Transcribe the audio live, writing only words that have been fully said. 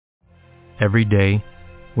Every day,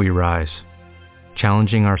 we rise,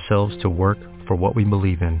 challenging ourselves to work for what we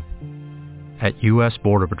believe in. At U.S.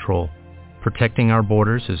 Border Patrol, protecting our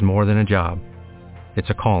borders is more than a job. It's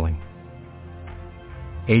a calling.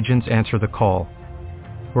 Agents answer the call,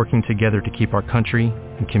 working together to keep our country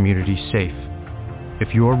and communities safe.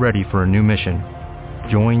 If you are ready for a new mission,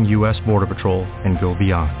 join U.S. Border Patrol and go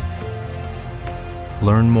beyond.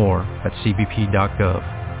 Learn more at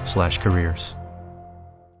cbp.gov/careers.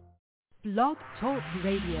 Blog Talk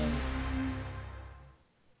Radio.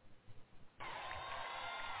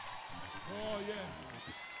 Oh, yeah.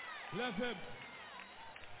 Bless him.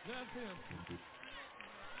 Bless him.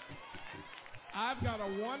 I've got a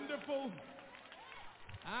wonderful,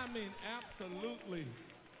 absolutely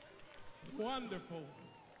wonderful,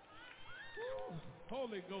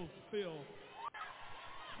 Holy Ghost filled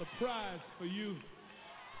surprise for you.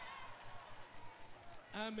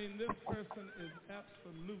 This person is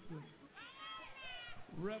absolutely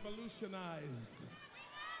revolutionized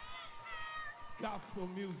gospel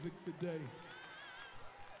music today.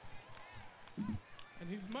 And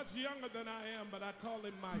he's much younger than I am, but I call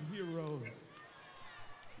him my hero.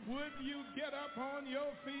 Would you get up on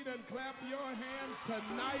your feet and clap your hands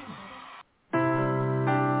tonight?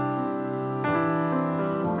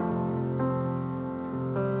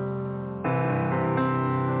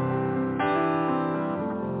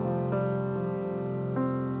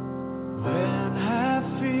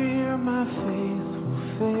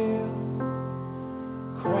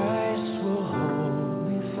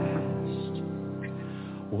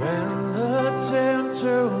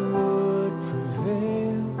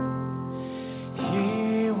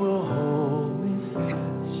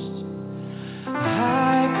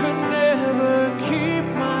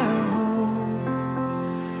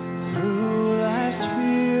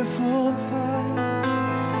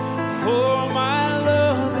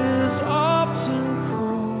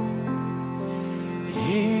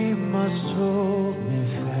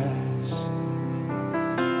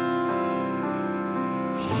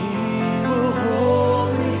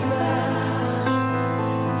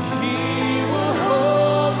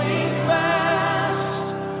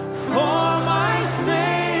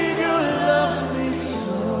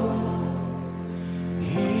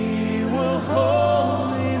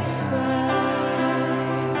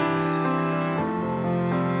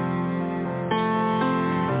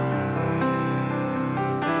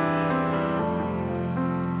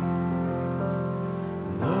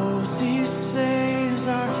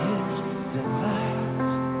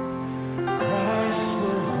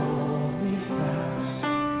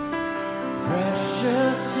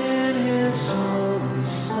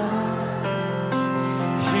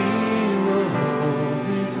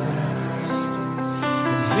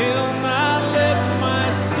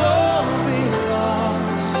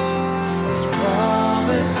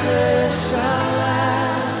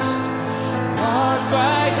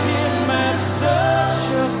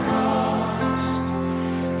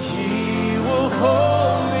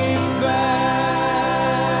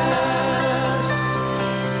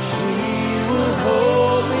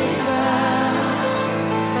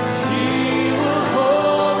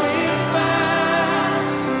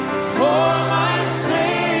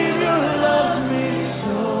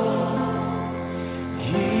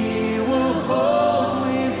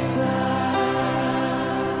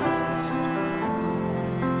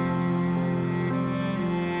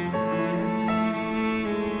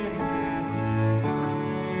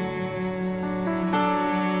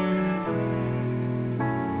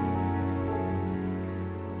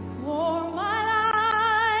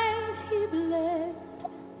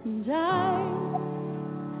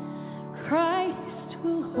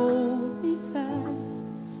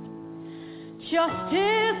 He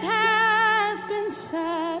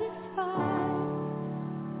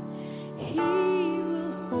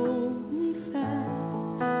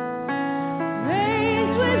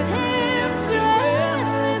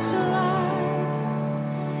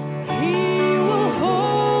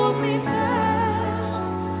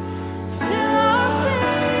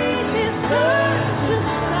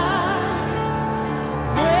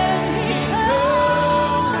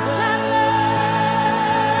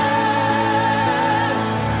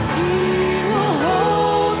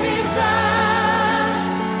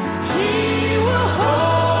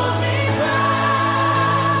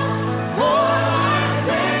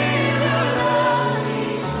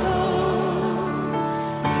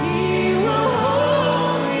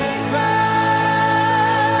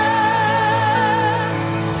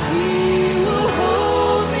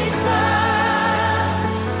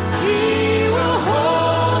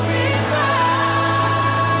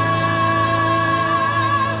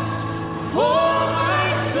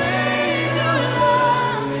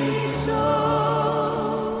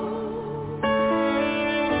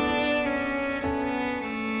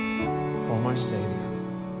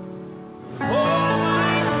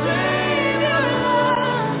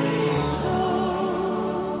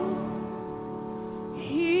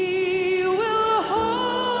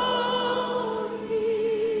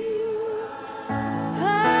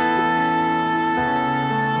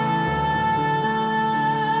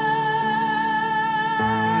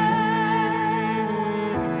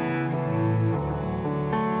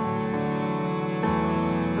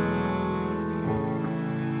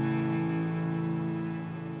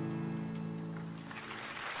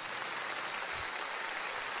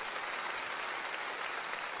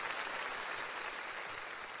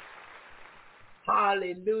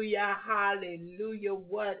Hallelujah, hallelujah.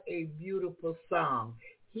 What a beautiful song.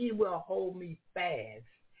 He will hold me fast.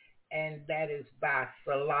 And that is by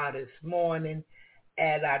Salah this morning.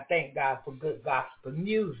 And I thank God for good gospel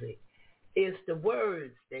music. It's the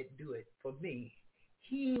words that do it for me.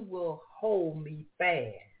 He will hold me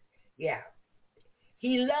fast. Yeah.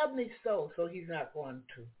 He loved me so he's not going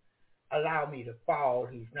to allow me to fall.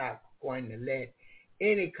 He's not going to let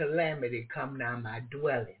any calamity come down my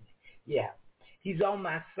dwelling. Yeah. He's on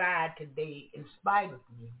my side today in spite of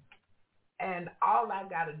me. And all I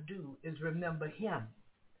got to do is remember him.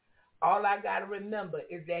 All I got to remember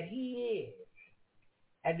is that he is,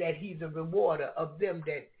 and that he's a rewarder of them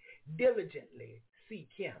that diligently seek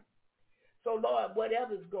him. So, Lord,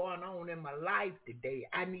 whatever's going on in my life today,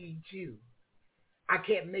 I need you. I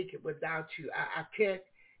can't make it without you. I can't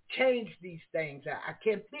change these things. I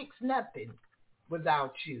can't fix nothing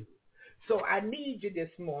without you. So I need you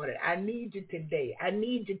this morning. I need you today. I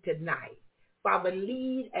need you tonight. Father,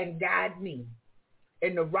 lead and guide me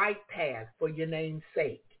in the right path for your name's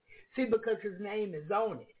sake. See, because his name is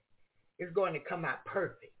on it, it's going to come out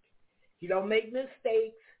perfect. He don't make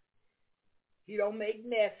mistakes. He don't make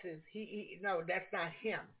messes. No, that's not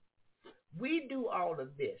him. We do all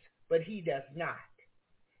of this, but he does not.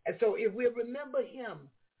 And so if we remember him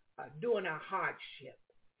during our hardship,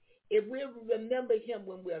 if we remember him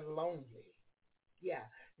when we're lonely, yeah,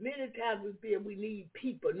 many times we feel we need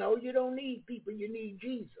people. No, you don't need people. You need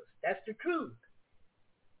Jesus. That's the truth.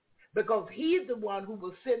 Because he's the one who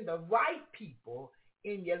will send the right people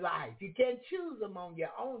in your life. You can't choose them on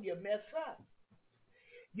your own. You mess up.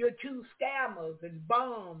 You'll choose scammers and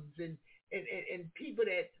bums and people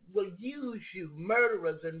that will use you,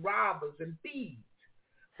 murderers and robbers and thieves.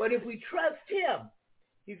 But if we trust him,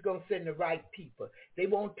 he's going to send the right people. They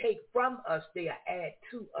won't take from us. They'll add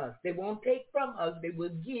to us. They won't take from us. They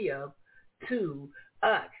will give to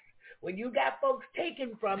us. When you got folks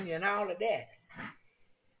taken from you and all of that,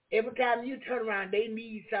 every time you turn around, they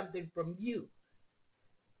need something from you.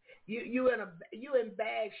 You in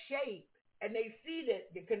bad shape, and they see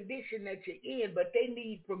that the condition that you're in, but they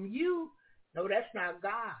need from you. No, that's not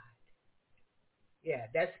God. Yeah,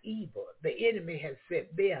 that's evil. The enemy has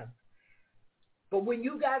sent them. But when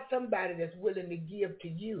you got somebody that's willing to give to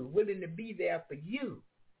you, willing to be there for you,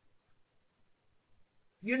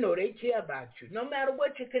 you know they care about you, no matter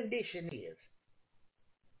what your condition is.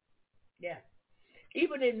 Yeah.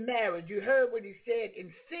 Even in marriage, you heard what he said,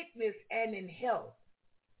 in sickness and in health.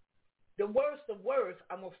 The worst of worst,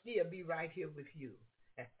 I'm going to still be right here with you.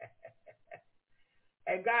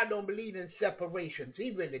 And God don't believe in separations.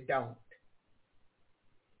 He really don't.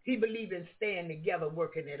 He believes in staying together,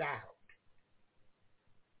 working it out.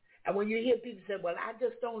 And when you hear people say, well, I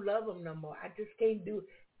just don't love them no more. I just can't do it.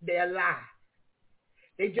 They're lying.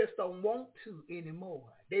 They just don't want to anymore.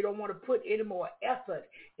 They don't want to put any more effort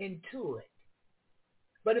into it.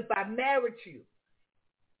 But if I married you,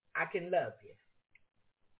 I can love you.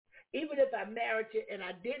 Even if I married you and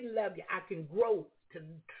I didn't love you, I can grow to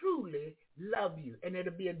truly love you. And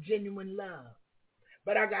it'll be a genuine love.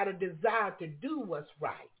 But I got a desire to do what's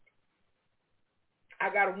right. I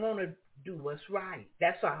got to want to do what's right.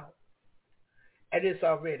 That's all. And it's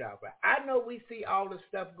already all right. I know we see all the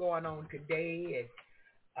stuff going on today,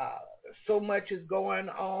 and so much is going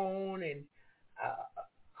on, and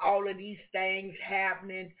all of these things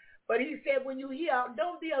happening. But he said, when you hear,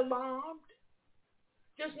 don't be alarmed.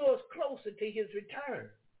 Just know it's closer to his return.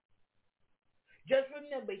 Just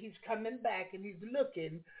remember, he's coming back, and he's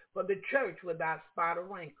looking for the church without spot or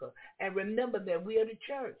wrinkle. And remember that we are the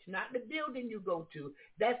church, not the building you go to.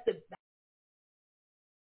 That's the...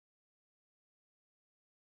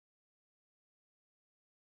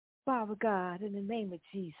 Father God, in the name of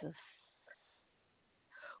Jesus.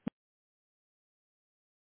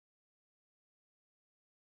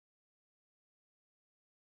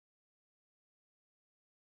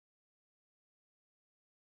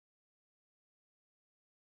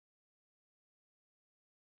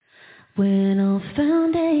 When all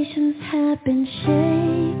foundations have been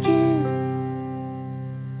shaken,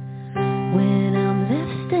 when I'm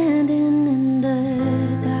left standing in the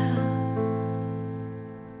dark,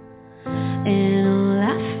 and all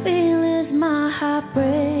I feel is my heart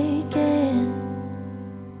breaking,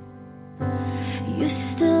 you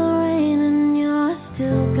still reign and you're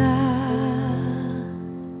still God.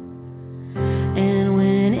 And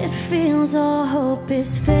when it feels all hope is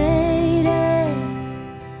fading,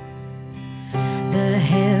 the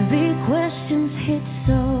heavy questions hit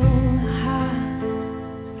so hard,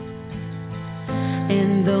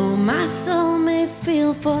 and though my soul may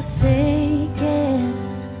feel forsaken,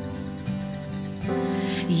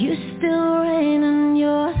 you still reign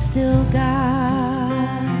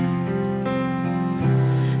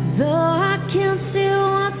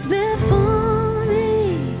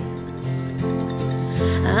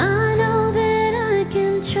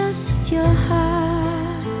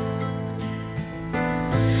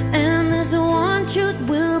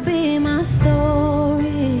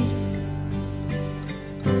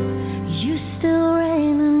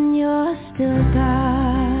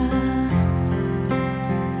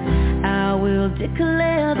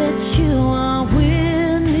declare that you are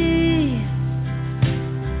with me.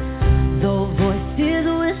 Though voices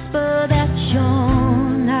whisper that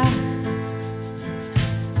you're not,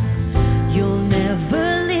 you'll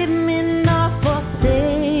never leave me nor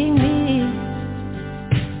forsake me.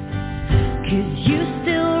 'Cause you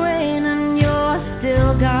still reign and you're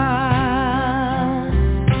still God.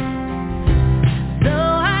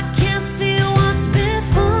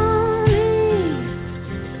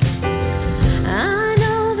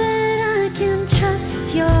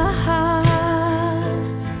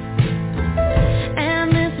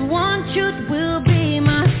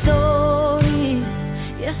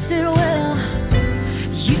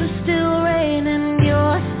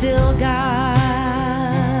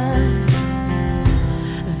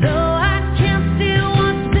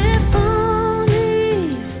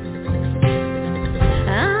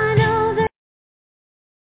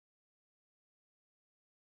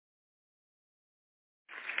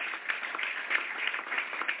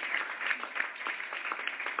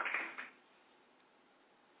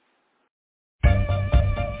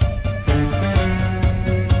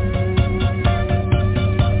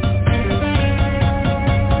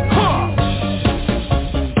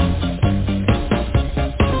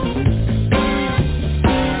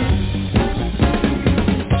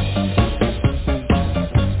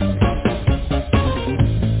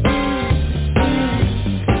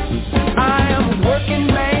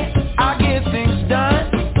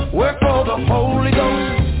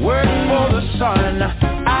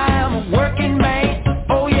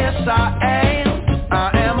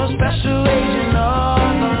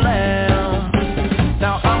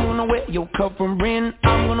 Covering,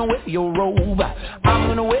 I'm gonna wear your robe. I'm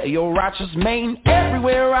gonna wear your righteous mane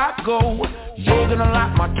everywhere I go. You're gonna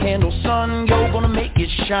light my candle, son. You're gonna make it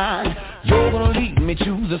shine. You're gonna lead me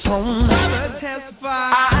to the throne.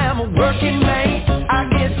 I am a working man. I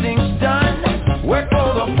get things done. Work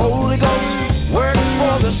for the Holy Ghost. Work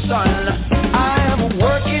for the Son. I am a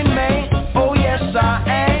working man. Oh yes, I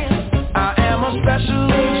am. I am a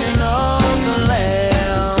special agent of the Lamb.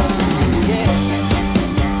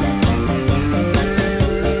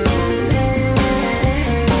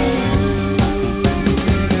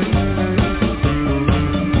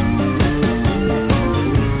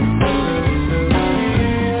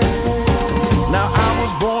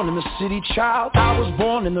 City child, I was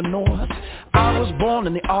born in the north. I was born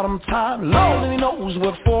in the autumn time. Lord only knows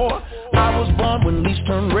what for. I was born when leaves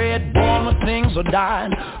turn red, born when things are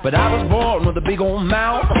dying. But I was born with a big old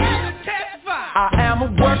mouth. I am a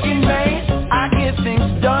working man. I get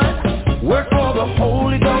things done. Work for the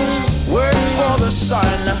Holy Ghost. Work for the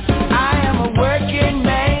Son. I am a working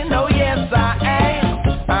man. Oh yes, I am.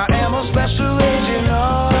 I am a special agent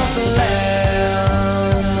of the Lamb.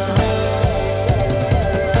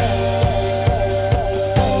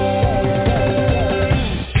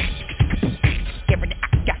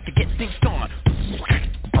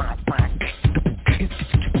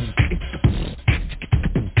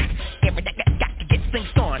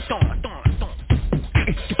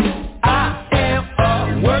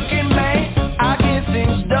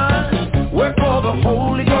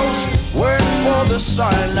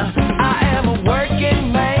 Son. I am a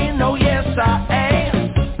working man, oh yes I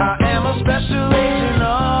am. I am a special agent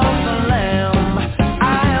of the Lamb. I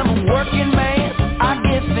am a working man, I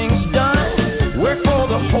get things done. Work for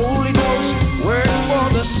the Holy Ghost, work for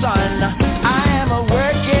the Son. I am a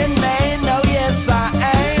working man, oh yes I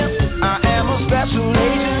am. I am a special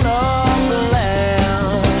agent of the Lamb.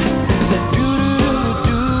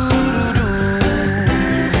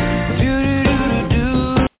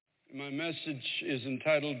 My message is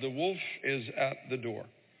entitled, The Wolf is at the Door.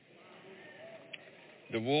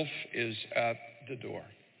 The wolf is at the door.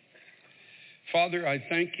 Father, I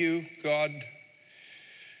thank you, God.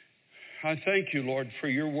 I thank you, Lord, for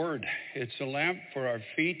your word. It's a lamp for our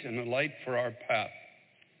feet and a light for our path.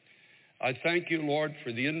 I thank you, Lord,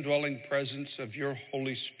 for the indwelling presence of your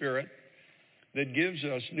Holy Spirit that gives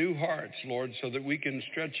us new hearts, Lord, so that we can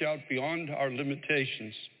stretch out beyond our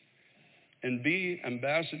limitations and be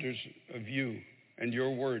ambassadors of you and your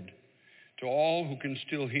word to all who can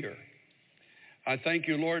still hear. I thank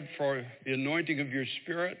you, Lord, for the anointing of your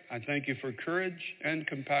Spirit. I thank you for courage and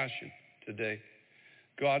compassion today,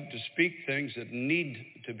 God, to speak things that need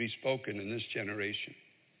to be spoken in this generation.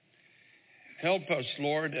 Help us,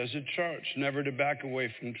 Lord, as a church, never to back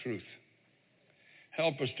away from truth.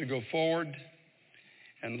 Help us to go forward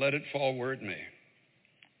and let it fall where it may.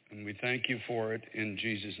 And we thank you for it in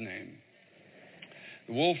Jesus' name.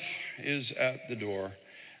 The wolf is at the door.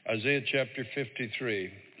 Isaiah chapter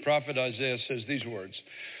 53. Prophet Isaiah says these words,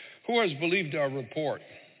 "Who has believed our report?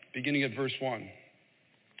 beginning at verse 1.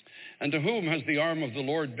 And to whom has the arm of the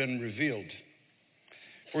Lord been revealed?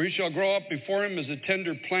 For he shall grow up before him as a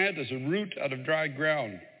tender plant, as a root out of dry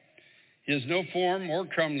ground. He has no form or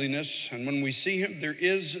comeliness, and when we see him, there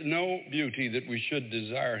is no beauty that we should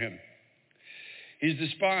desire him. He's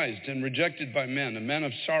despised and rejected by men, a man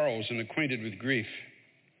of sorrows and acquainted with grief.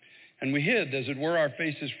 And we hid, as it were, our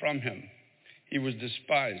faces from him. He was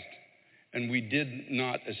despised, and we did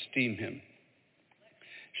not esteem him.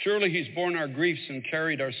 Surely he's borne our griefs and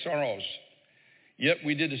carried our sorrows. Yet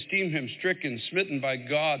we did esteem him stricken, smitten by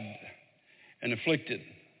God, and afflicted.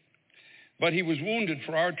 But he was wounded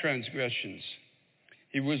for our transgressions.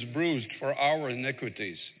 He was bruised for our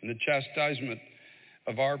iniquities, and the chastisement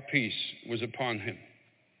of our peace was upon him.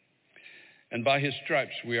 And by his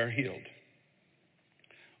stripes we are healed.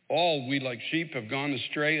 All we like sheep have gone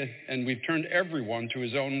astray, and we've turned everyone to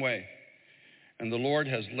his own way. And the Lord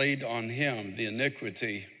has laid on him the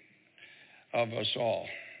iniquity of us all.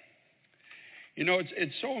 You know,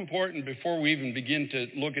 it's so important before we even begin to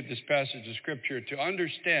look at this passage of Scripture to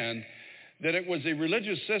understand that it was a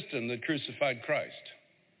religious system that crucified Christ.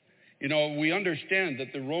 You know, we understand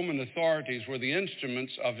that the Roman authorities were the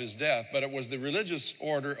instruments of his death, but it was the religious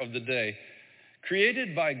order of the day,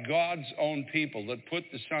 created by God's own people, that put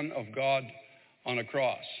the Son of God on a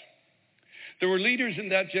cross. There were leaders in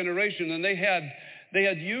that generation, and they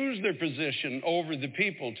had used their position over the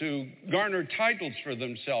people to garner titles for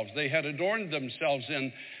themselves. They had adorned themselves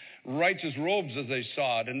in righteous robes, as they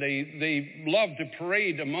saw it, and they loved to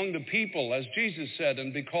parade among the people, as Jesus said,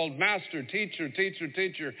 and be called master, teacher, teacher,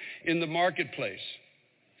 teacher in the marketplace.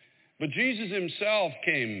 But Jesus himself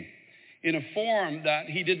came in a form that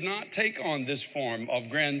he did not take on this form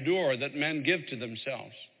of grandeur that men give to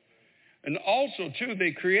themselves. And also, too,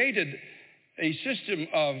 they created a system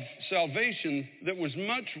of salvation that was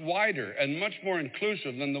much wider and much more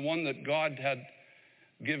inclusive than the one that God had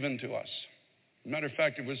given to us. As a matter of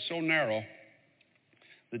fact, it was so narrow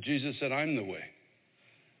that Jesus said, I'm the way,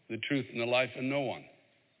 the truth, and the life, and no one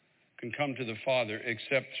can come to the Father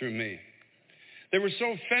except through me. They were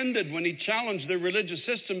so offended when he challenged their religious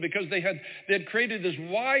system because they had created this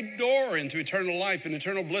wide door into eternal life and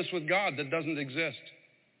eternal bliss with God that doesn't exist.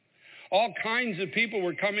 All kinds of people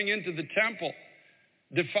were coming into the temple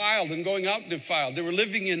defiled and going out defiled. They were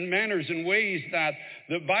living in manners and ways that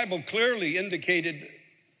the Bible clearly indicated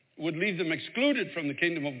would leave them excluded from the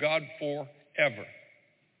kingdom of God forever.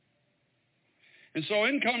 And so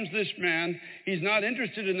in comes this man. He's not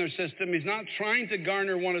interested in their system. He's not trying to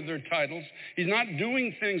garner one of their titles. He's not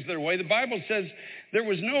doing things their way. The Bible says there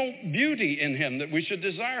was no beauty in him that we should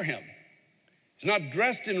desire him. He's not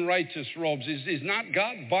dressed in righteous robes. He's not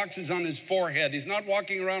got boxes on his forehead. He's not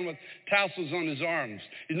walking around with tassels on his arms.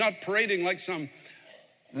 He's not parading like some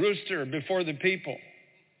rooster before the people,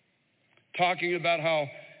 talking about how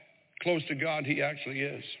close to God he actually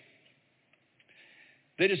is.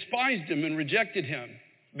 They despised him and rejected him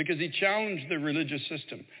because he challenged their religious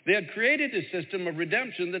system. They had created a system of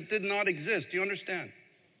redemption that did not exist. Do you understand?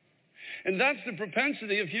 And that's the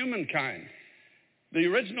propensity of humankind. The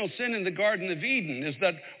original sin in the Garden of Eden is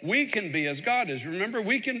that we can be as God is. Remember,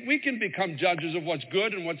 we can become judges of what's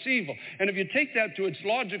good and what's evil. And if you take that to its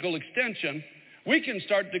logical extension, we can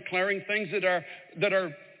start declaring things that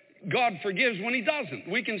are God forgives when he doesn't.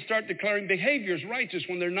 We can start declaring behaviors righteous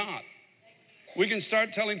when they're not. We can start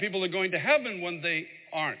telling people they're going to heaven when they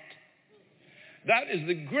aren't. That is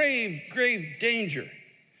the grave, grave danger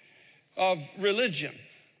of religion,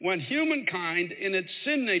 when humankind in its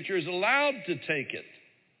sin nature is allowed to take it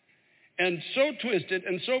and so twist it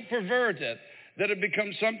and so pervert it that it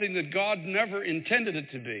becomes something that God never intended it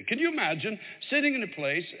to be. Can you imagine sitting in a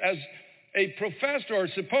place as a professed or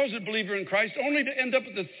supposed believer in Christ only to end up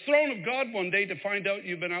at the throne of God one day to find out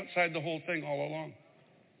you've been outside the whole thing all along?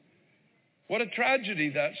 What a tragedy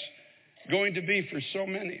that's going to be for so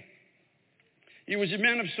many. He was a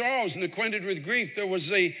man of sorrows and acquainted with grief. There was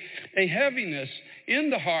a heaviness in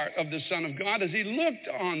the heart of the Son of God as he looked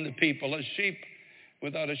on the people as sheep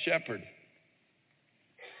without a shepherd.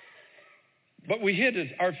 But we hid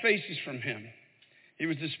our faces from him. He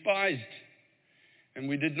was despised, and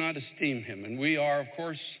we did not esteem him. And we are, of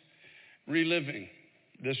course, reliving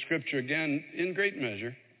this scripture again in great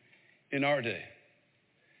measure in our day.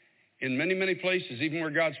 In many, many places, even where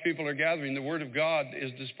God's people are gathering, the word of God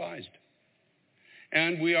is despised.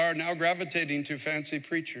 And we are now gravitating to fancy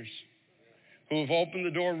preachers who have opened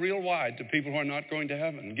the door real wide to people who are not going to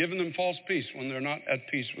heaven, giving them false peace when they're not at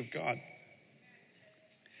peace with God.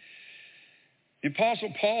 The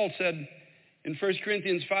Apostle Paul said in 1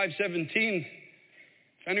 Corinthians 5:17,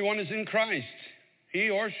 if anyone is in Christ, he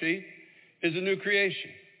or she is a new creation.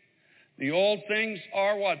 The old things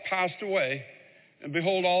are what? Passed away. And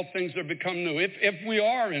behold, all things are become new. If we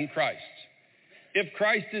are in Christ, if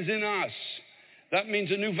Christ is in us, that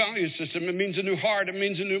means a new value system. It means a new heart. It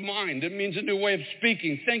means a new mind. It means a new way of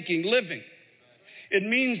speaking, thinking, living. It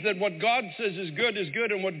means that what God says is good,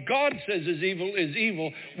 and what God says is evil, is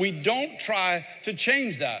evil. We don't try to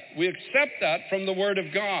change that. We accept that from the Word of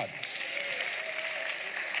God.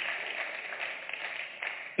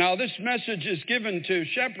 Now, this message is given to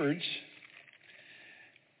shepherds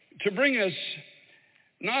to bring us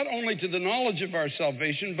not only to the knowledge of our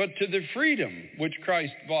salvation, but to the freedom which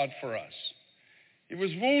Christ bought for us. He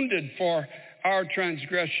was wounded for our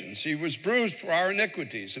transgressions. He was bruised for our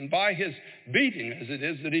iniquities. And by his beating, as it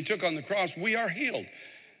is, that he took on the cross, we are healed.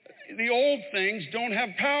 The old things don't have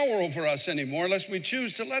power over us anymore unless we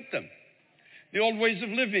choose to let them. The old ways of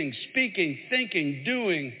living, speaking, thinking,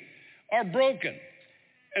 doing are broken.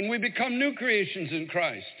 And we become new creations in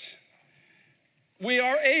Christ. We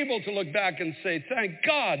are able to look back and say, thank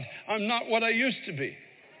God I'm not what I used to be.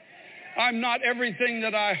 I'm not everything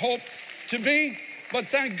that I hoped to be, but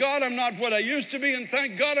thank God I'm not what I used to be, and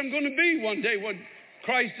thank God I'm going to be one day what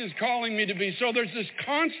Christ is calling me to be. So there's this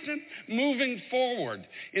constant moving forward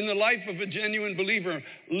in the life of a genuine believer,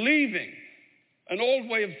 leaving an old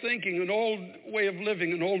way of thinking, an old way of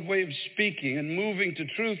living, an old way of speaking, and moving to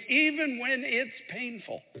truth, even when it's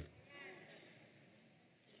painful.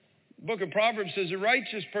 The book of Proverbs says a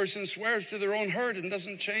righteous person swears to their own hurt and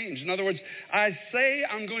doesn't change. In other words, I say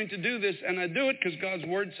I'm going to do this, and I do it because God's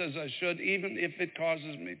word says I should, even if it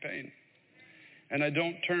causes me pain. And I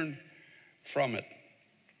don't turn from it.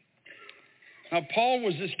 Now, Paul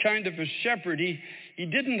was this kind of a shepherd. He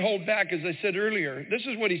didn't hold back, as I said earlier. This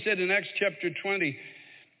is what he said in Acts chapter 20,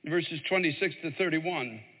 verses 26 to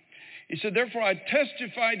 31. He said, therefore I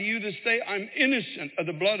testify to you this day, I'm innocent of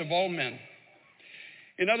the blood of all men.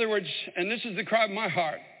 In other words, and this is the cry of my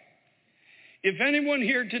heart, if anyone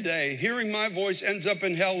here today, hearing my voice, ends up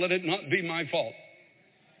in hell, let it not be my fault.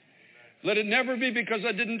 Let it never be because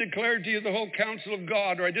I didn't declare to you the whole counsel of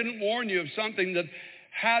God, or I didn't warn you of something that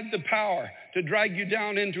had the power to drag you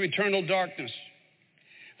down into eternal darkness.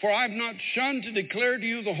 For I have not shunned to declare to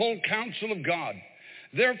you the whole counsel of God.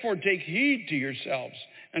 Therefore take heed to yourselves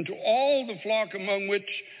and to all the flock among which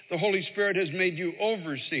the Holy Spirit has made you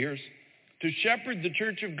overseers, to shepherd the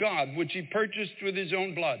church of God, which he purchased with his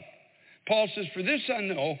own blood. Paul says, for this I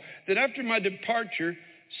know, that after my departure,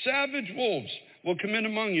 savage wolves will come in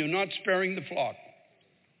among you, not sparing the flock.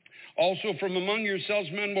 Also from among yourselves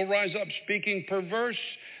men will rise up, speaking perverse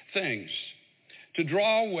things, to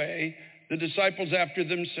draw away the disciples after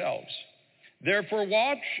themselves. Therefore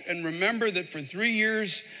watch and remember that for 3 years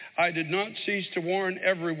I did not cease to warn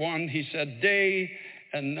everyone, he said, day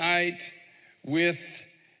and night with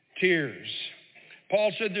tears.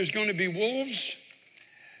 Paul said there's going to be wolves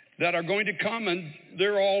that are going to come, and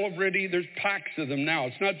they're all already, there's packs of them now.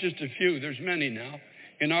 It's not just a few, there's many now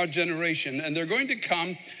in our generation. And they're going to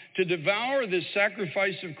come to devour the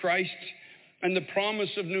sacrifice of Christ and the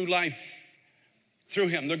promise of new life through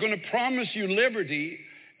him. They're going to promise you liberty,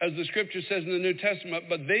 as the scripture says in the New Testament,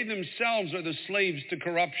 but they themselves are the slaves to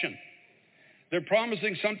corruption. They're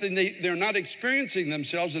promising something they're not experiencing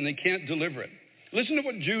themselves, and they can't deliver it. Listen to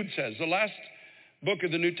what Jude says, the last book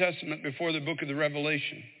of the New Testament before the book of the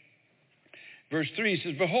Revelation. Verse 3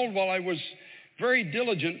 says, behold, while I was very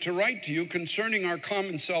diligent to write to you concerning our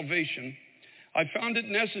common salvation, I found it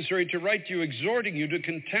necessary to write to you, exhorting you to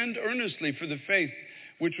contend earnestly for the faith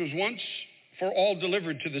which was once for all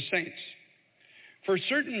delivered to the saints. For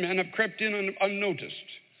certain men have crept in unnoticed,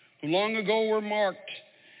 who long ago were marked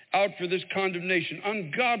out for this condemnation,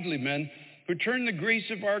 ungodly men who turn the grace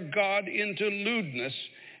of our God into lewdness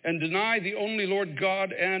and deny the only Lord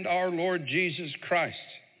God and our Lord Jesus Christ.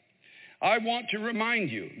 I want to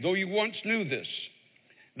remind you, though you once knew this,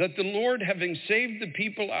 that the Lord, having saved the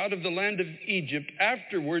people out of the land of Egypt,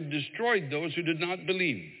 afterward destroyed those who did not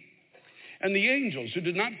believe. And the angels who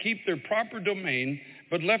did not keep their proper domain,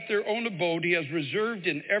 but left their own abode, he has reserved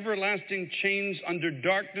in everlasting chains under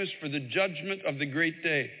darkness for the judgment of the great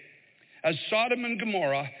day. As Sodom and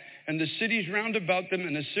Gomorrah and the cities round about them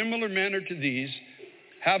in a similar manner to these,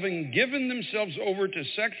 having given themselves over to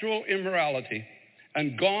sexual immorality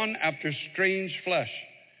and gone after strange flesh,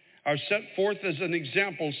 are set forth as an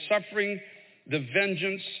example, suffering the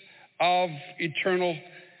vengeance of eternal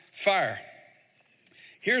fire.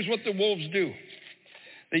 Here's what the wolves do.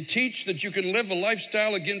 They teach that you can live a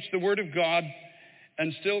lifestyle against the Word of God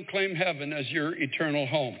and still claim heaven as your eternal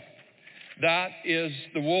home. That is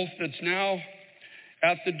the wolf that's now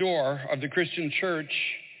at the door of the Christian church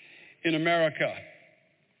in America.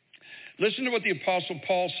 Listen to what the Apostle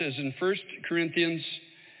Paul says in 1 Corinthians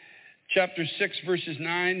chapter 6, verses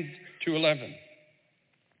 9 to 11.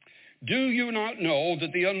 Do you not know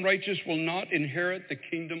that the unrighteous will not inherit the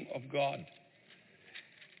kingdom of God?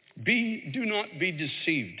 Do not be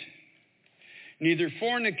deceived. Neither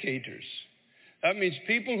fornicators. That means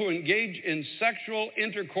people who engage in sexual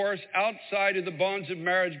intercourse outside of the bonds of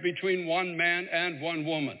marriage between one man and one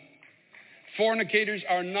woman. Fornicators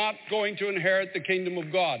are not going to inherit the kingdom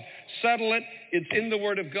of God. Settle it. It's in the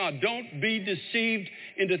Word of God. Don't be deceived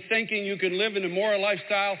into thinking you can live in a moral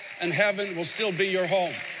lifestyle and heaven will still be your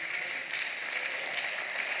home.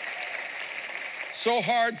 So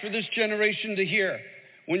hard for this generation to hear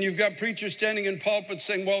when you've got preachers standing in pulpits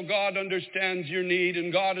saying, well, God understands your need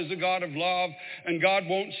and God is a God of love and God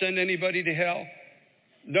won't send anybody to hell.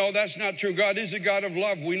 No, that's not true. God is a God of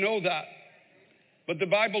love. We know that. But the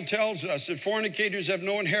Bible tells us that fornicators have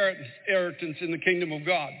no inheritance in the kingdom of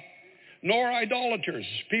God, nor idolaters,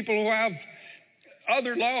 people who have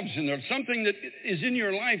other loves in there, something that is in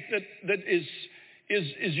your life that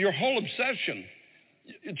is your whole obsession.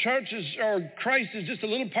 Churches or Christ is just a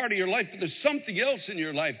little part of your life, but there's something else in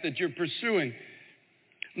your life that you're pursuing.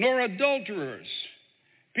 Nor adulterers,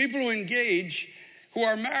 people who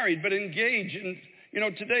are married but engage in.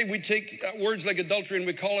 Today we take words like adultery and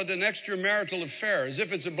we call it an extramarital affair, as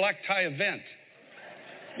if it's a black tie event.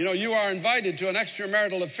 You are invited to an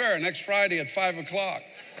extramarital affair next Friday at 5 o'clock.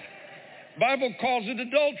 Bible calls it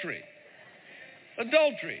adultery.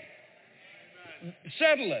 Adultery.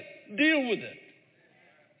 Settle it. Deal with it.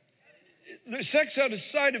 The sex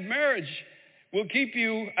outside of marriage will keep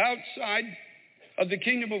you outside of the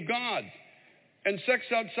kingdom of God. And sex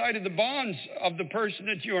outside of the bonds of the person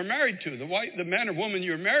that you are married to, the man or woman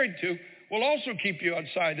you're married to, will also keep you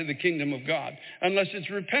outside of the kingdom of God, unless it's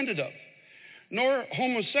repented of. Nor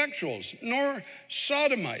homosexuals, nor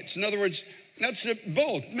sodomites. In other words, that's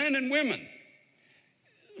both, men and women.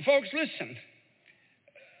 Folks, listen.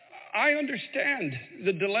 I understand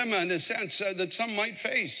the dilemma in a sense that some might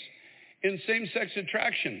face in same-sex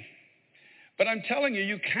attraction. But I'm telling you,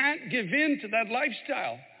 you can't give in to that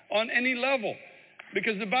lifestyle on any level,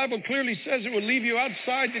 because the Bible clearly says it will leave you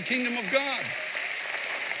outside the kingdom of God.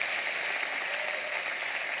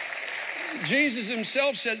 Jesus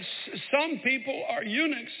himself said some people are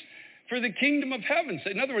eunuchs for the kingdom of heaven.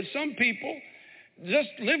 In other words, some people just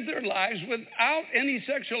live their lives without any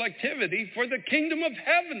sexual activity for the kingdom of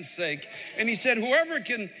heaven's sake. And he said, whoever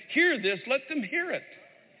can hear this, let them hear it.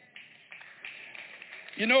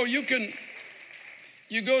 You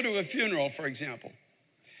go to a funeral, for example,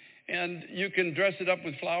 and you can dress it up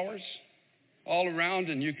with flowers all around,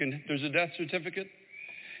 and there's a death certificate,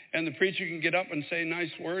 and the preacher can get up and say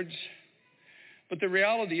nice words. But the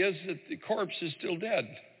reality is that the corpse is still dead.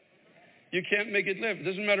 You can't make it live. It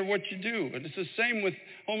doesn't matter what you do. And it's the same with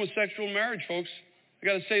homosexual marriage, folks. I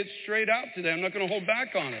got to say it straight out today. I'm not going to hold back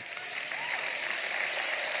on it.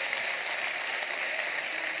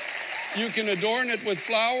 You can adorn it with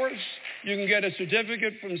flowers. You can get a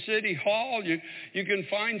certificate from City Hall. You can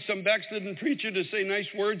find some backslidden preacher to say nice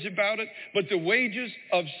words about it. But the wages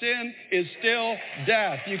of sin is still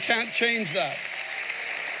death. You can't change that.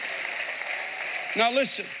 Now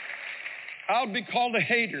listen, I'll be called a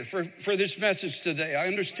hater for this message today. I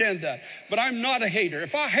understand that. But I'm not a hater.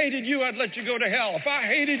 If I hated you, I'd let you go to hell. If I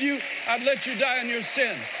hated you, I'd let you die in your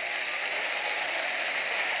sin.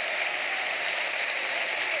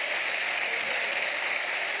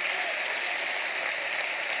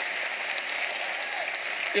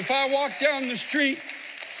 If I walk down the street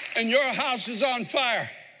and your house is on fire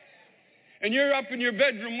and you're up in your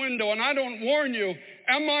bedroom window and I don't warn you,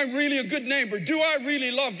 am I really a good neighbor? Do I really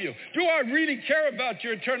love you? Do I really care about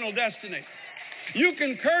your eternal destiny? You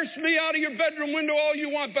can curse me out of your bedroom window all you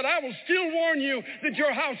want, but I will still warn you that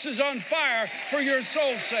your house is on fire for your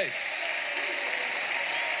soul's sake.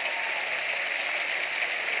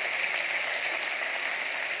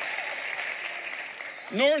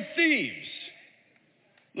 Nor thieves.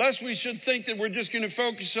 Lest we should think that we're just going to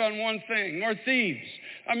focus on one thing. Nor thieves.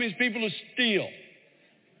 That means people who steal.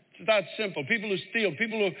 It's that simple. People who steal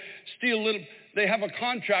a little, they have a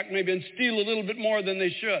contract maybe and steal a little bit more than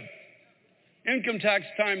they should. Income tax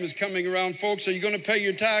time is coming around, folks. Are you going to pay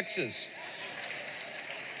your taxes?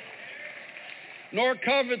 Nor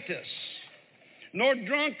covetous. Nor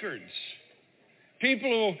drunkards. People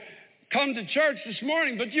who come to church this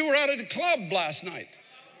morning, but you were out at a club last night.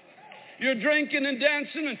 You're drinking and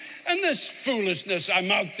dancing and this foolishness.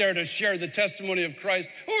 I'm out there to share the testimony of Christ.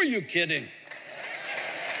 Who are you kidding?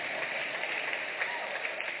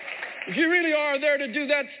 If you really are there to do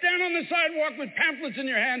that, stand on the sidewalk with pamphlets in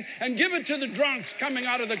your hand and give it to the drunks coming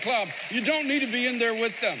out of the club. You don't need to be in there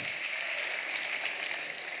with them.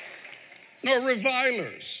 Nor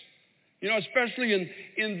revilers. You know, especially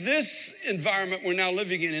in this environment we're now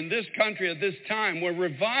living in this country at this time, where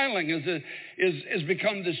reviling is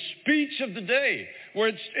become the speech of the day, where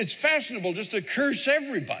it's fashionable just to curse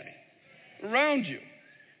everybody around you.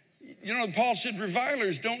 You know, Paul said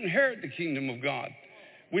revilers don't inherit the kingdom of God.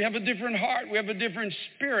 We have a different heart. We have a different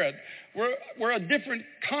spirit. We're a different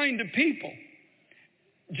kind of people.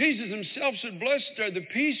 Jesus himself said, blessed are the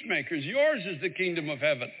peacemakers. Yours is the kingdom of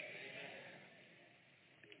heaven.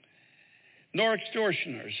 Nor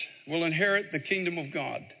extortioners will inherit the kingdom of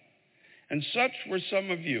God. And such were some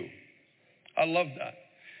of you. I love that.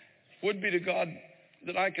 Would be to God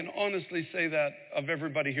that I can honestly say that of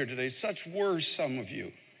everybody here today. Such were some of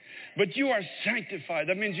you. But you are sanctified.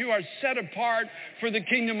 That means you are set apart for the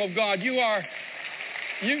kingdom of God. You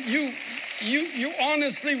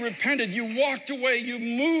honestly repented. You walked away. You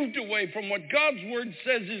moved away from what God's word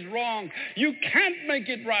says is wrong. You can't make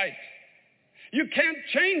it right. You can't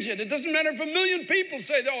change it. It doesn't matter if 1 million people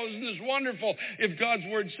say, oh, isn't this wonderful? If God's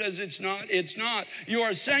word says it's not, it's not. You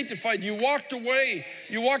are sanctified. You walked away.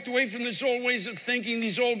 You walked away from these old ways of thinking,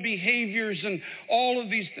 these old behaviors and all of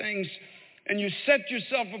these things. And you set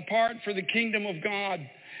yourself apart for the kingdom of God.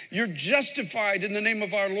 You're justified in the name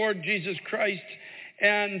of our Lord Jesus Christ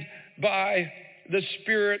and by the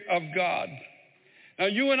Spirit of God. Now,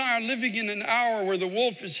 you and I are living in an hour where the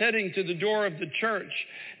wolf is heading to the door of the church,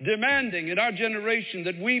 demanding in our generation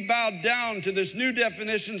that we bow down to this new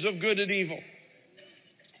definitions of good and evil.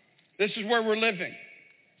 This is where we're living.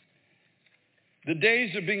 The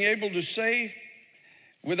days of being able to say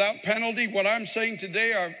without penalty what I'm saying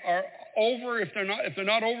today are over. If they're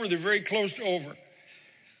not over, they're very close to over.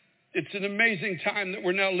 It's an amazing time that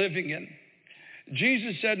we're now living in.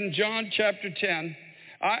 Jesus said in John chapter 10,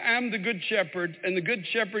 I am the good shepherd, and the good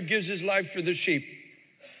shepherd gives his life for the sheep.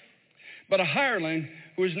 But a hireling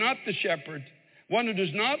who is not the shepherd, one who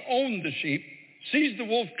does not own the sheep, sees the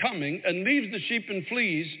wolf coming and leaves the sheep and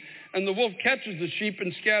flees, and the wolf catches the sheep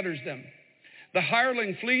and scatters them. The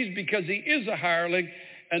hireling flees because he is a hireling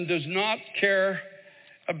and does not care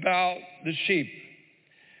about the sheep.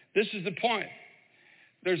 This is the point.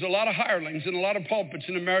 There's a lot of hirelings in a lot of pulpits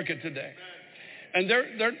in America today. And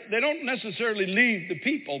they don't necessarily leave the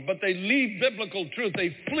people, but they leave biblical truth.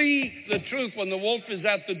 They flee the truth when the wolf is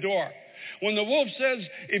at the door. When the wolf says,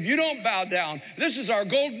 if you don't bow down, this is our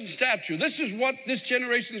golden statue. This is what this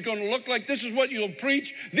generation is going to look like. This is what you'll preach.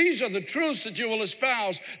 These are the truths that you will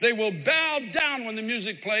espouse. They will bow down when the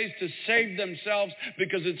music plays to save themselves,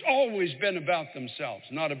 because it's always been about themselves,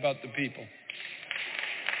 not about the people.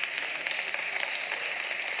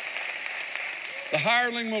 The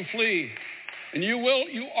hireling will flee. And you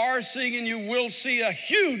are seeing and you will see a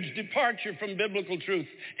huge departure from biblical truth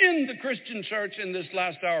in the Christian church in this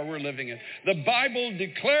last hour we're living in. The Bible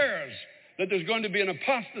declares that there's going to be an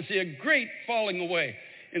apostasy, a great falling away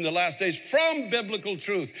in the last days from biblical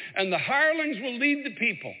truth. And the hirelings will lead the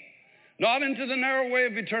people, not into the narrow way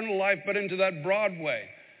of eternal life, but into that broad way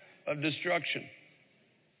of destruction.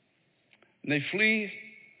 And they flee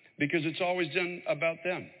because it's always been about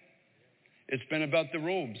them. It's been about the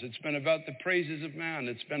robes. It's been about the praises of man.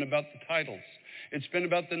 It's been about the titles. It's been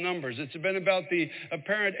about the numbers. It's been about the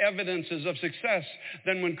apparent evidences of success.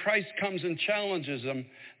 Then when Christ comes and challenges them,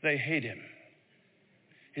 they hate him.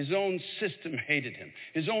 His own system hated him.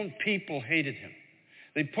 His own people hated him.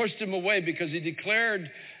 They pushed him away because he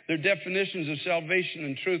declared their definitions of salvation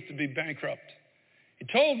and truth to be bankrupt. He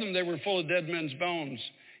told them they were full of dead men's bones.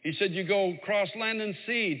 He said, you go across land and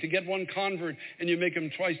sea to get one convert, and you make him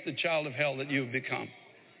twice the child of hell that you have become.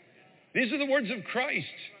 These are the words of Christ.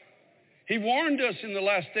 He warned us in the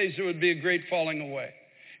last days there would be a great falling away.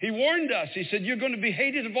 He warned us. He said, you're going to be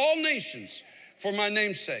hated of all nations for my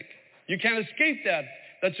name's sake. You can't escape that.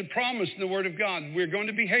 That's a promise in the Word of God. We're going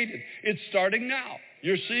to be hated. It's starting now.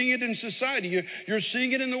 You're seeing it in society. You're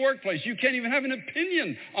seeing it in the workplace. You can't even have an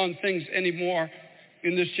opinion on things anymore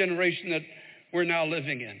in this generation that we're now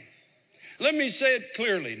living in. Let me say it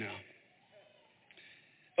clearly now.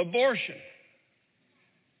 Abortion,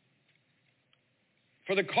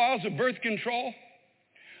 for the cause of birth control,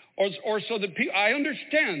 or so that people, I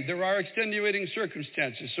understand there are extenuating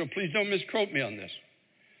circumstances, so please don't misquote me on this.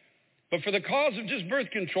 But for the cause of just birth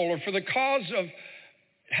control, or for the cause of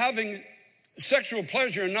having sexual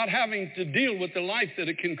pleasure and not having to deal with the life that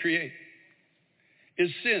it can create, is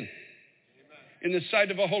sin in the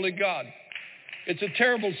sight of a holy God. It's a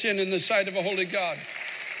terrible sin in the sight of a holy God.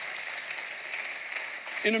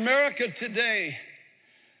 In America today,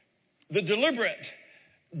 The deliberate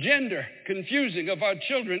gender confusing of our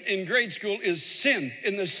children in grade school is sin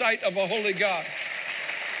in the sight of a holy God.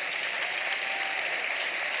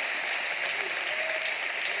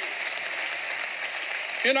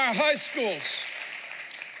 In our high schools,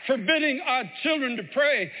 forbidding our children to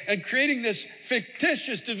pray and creating this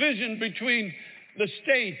fictitious division between the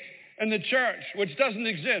state and the church, which doesn't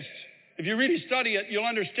exist. If you really study it, you'll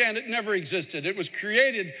understand it never existed. It was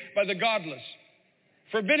created by the godless.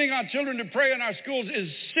 Forbidding our children to pray in our schools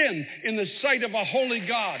is sin in the sight of a holy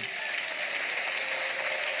God.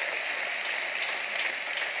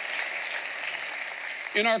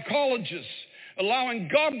 In our colleges, allowing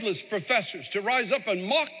godless professors to rise up and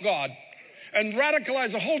mock God and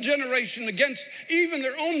radicalize a whole generation against even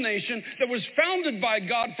their own nation that was founded by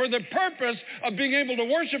God for the purpose of being able to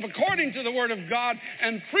worship according to the Word of God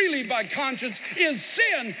and freely by conscience is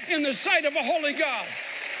sin in the sight of a holy God.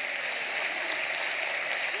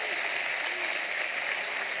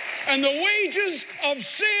 And the wages of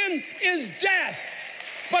sin is death.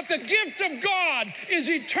 But the gift of God is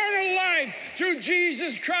eternal life through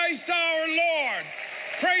Jesus Christ our Lord.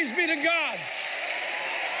 Praise be to God.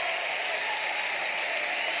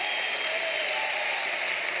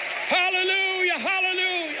 Hallelujah,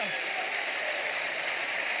 hallelujah.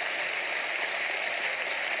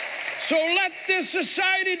 So let this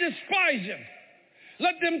society despise him.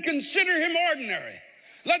 Let them consider him ordinary.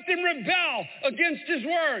 Let them rebel against his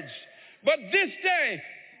words. But this day,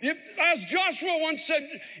 as Joshua once said,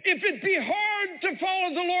 if it be hard to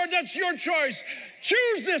follow the Lord, that's your choice.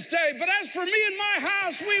 Choose this day. But as for me and my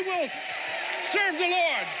house, we will serve the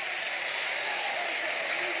Lord.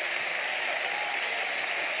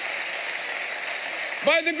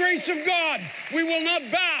 By the grace of God, we will not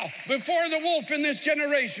bow before the wolf in this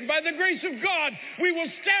generation. By the grace of God, we will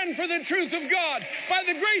stand for the truth of God. By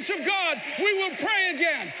the grace of God, we will pray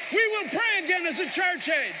again. We will pray again as a church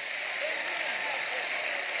age.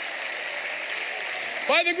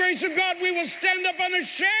 By the grace of God, we will stand up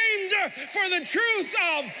unashamed for the truth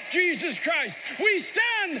of Jesus Christ. We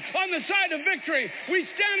stand on the side of victory. We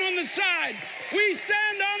stand on the side. We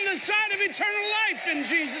stand on the side of eternal life in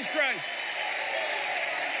Jesus Christ.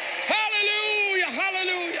 Hallelujah,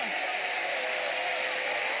 hallelujah.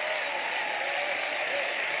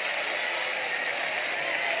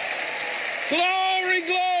 Glory,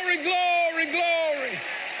 glory, glory, glory.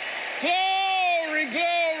 Glory,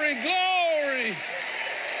 glory, glory.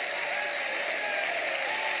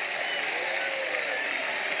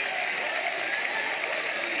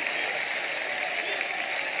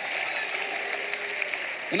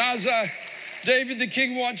 And as David the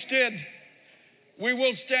king once did, we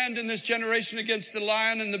will stand in this generation against the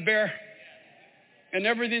lion and the bear and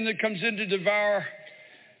everything that comes in to devour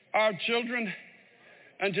our children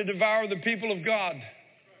and to devour the people of God.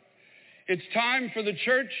 It's time for the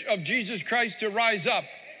church of Jesus Christ to rise up.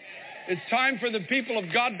 It's time for the people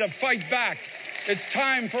of God to fight back. It's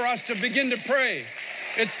time for us to begin to pray.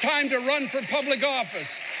 It's time to run for public office.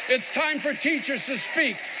 It's time for teachers to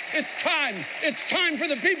speak. It's time for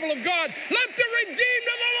the people of God. Let the redeemed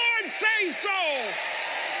of the Lord say so.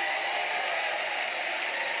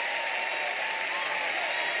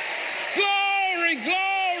 Glory,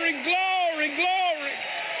 glory, glory, glory.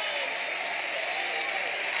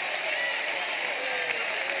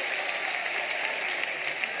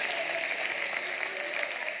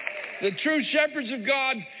 The true shepherds of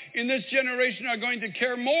God in this generation are going to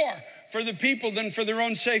care more for the people than for their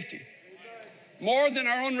own safety. More than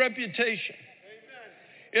our own reputation.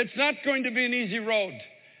 It's not going to be an easy road.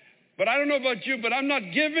 But I don't know about you, but I'm not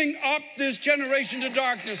giving up this generation to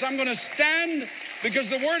darkness. I'm going to stand because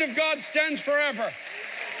the Word of God stands forever.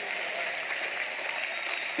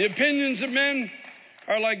 The opinions of men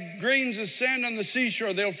are like grains of sand on the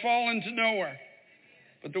seashore. They'll fall into nowhere.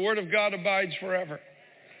 But the Word of God abides forever.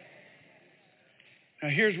 Now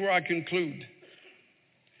here's where I conclude.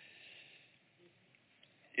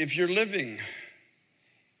 If you're living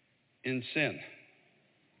in sin,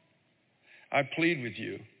 I plead with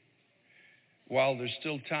you, while there's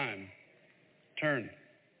still time, turn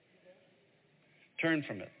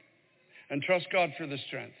from it and trust God for the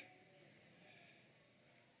strength.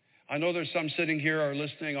 I know there's some sitting here or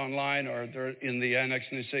listening online or they're in the annex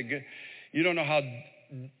and they say, you don't know how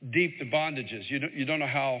deep the bondage is. You don't know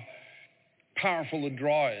how powerful the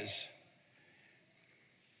draw is.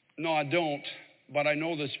 No, I don't. But I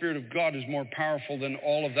know the Spirit of God is more powerful than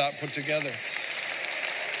all of that put together.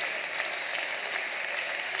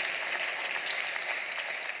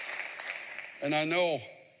 And I know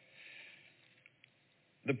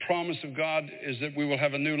the promise of God is that we will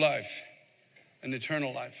have a new life, an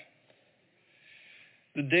eternal life.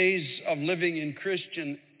 The days of living in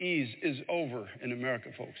Christian ease is over in America,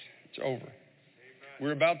 folks. It's over.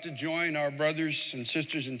 We're about to join our brothers and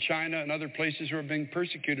sisters in China and other places who are being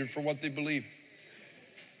persecuted for what they believe.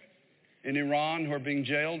 In Iran, who are being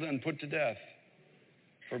jailed and put to death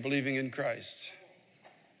for believing in Christ.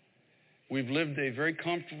 We've lived a very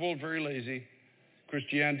comfortable, very lazy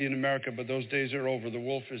Christianity in America, but those days are over. The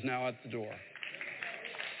wolf is now at the door.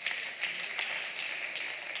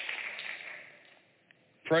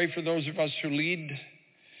 Pray for those of us who lead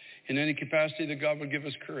in any capacity that God would give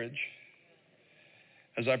us courage.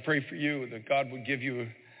 As I pray for you, that God would give you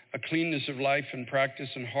a cleanness of life and practice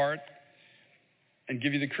and heart, and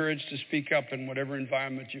give you the courage to speak up in whatever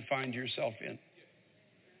environment you find yourself in.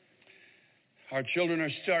 Our children are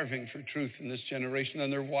starving for truth in this generation,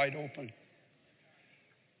 and they're wide open.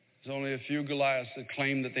 There's only a few Goliaths that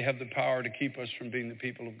claim that they have the power to keep us from being the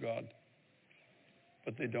people of God,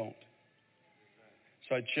 but they don't.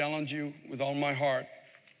 So I challenge you with all my heart,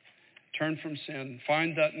 turn from sin,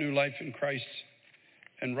 find that new life in Christ,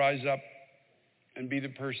 and rise up and be the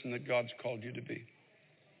person that God's called you to be.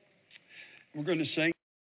 We're going to sing.